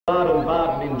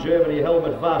Baden in Germany.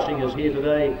 Helmut Varshing is here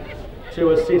today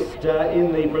to assist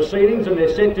in the proceedings, and they're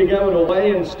set to go and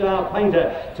away. And Star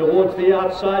Painter towards the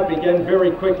outside began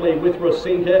very quickly with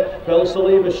Rosinca.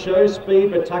 Belsaliva shows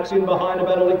speed but tucks in behind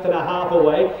about a length and a half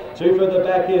away. Two further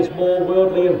back is More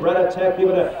Worldly, and Brad Attack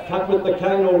given a cut with the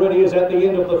cane already is at the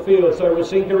end of the field. So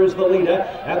Rosinca is the leader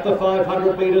at the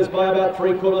 500 metres by about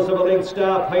 3/4 of a length.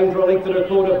 Star Painter a length and a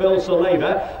quarter.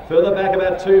 Belsaliva further back,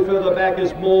 about two further back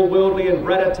is More Worldly, and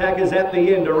Brad Attack is at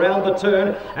the end around the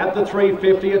turn at the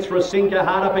 350. It's Rosinca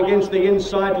hard up against the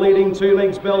inside, leading two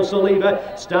legs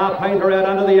Belsaliva. Star Painter out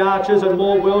under the arches, and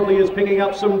More Worldly is picking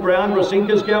up some ground.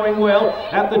 Rosinca's going well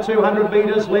at the 200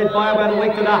 metres, led by about a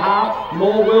length and a half.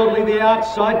 More Worldly the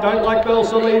outside, don't like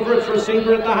Belsaliva. It's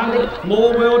Rosinca at the 100.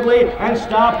 More Worldly and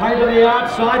Star Painter the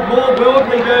outside. More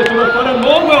Worldly goes to the front, and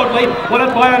More Worldly won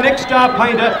it by our next Star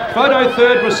Painter. Photo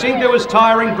third. Rosinca was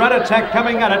tiring. Brad Attack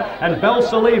coming at it, and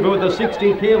Belsaliva with the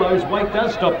 60 kilos weight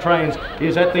does stop trains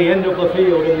is at the end of the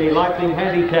field in the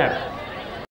Handicap.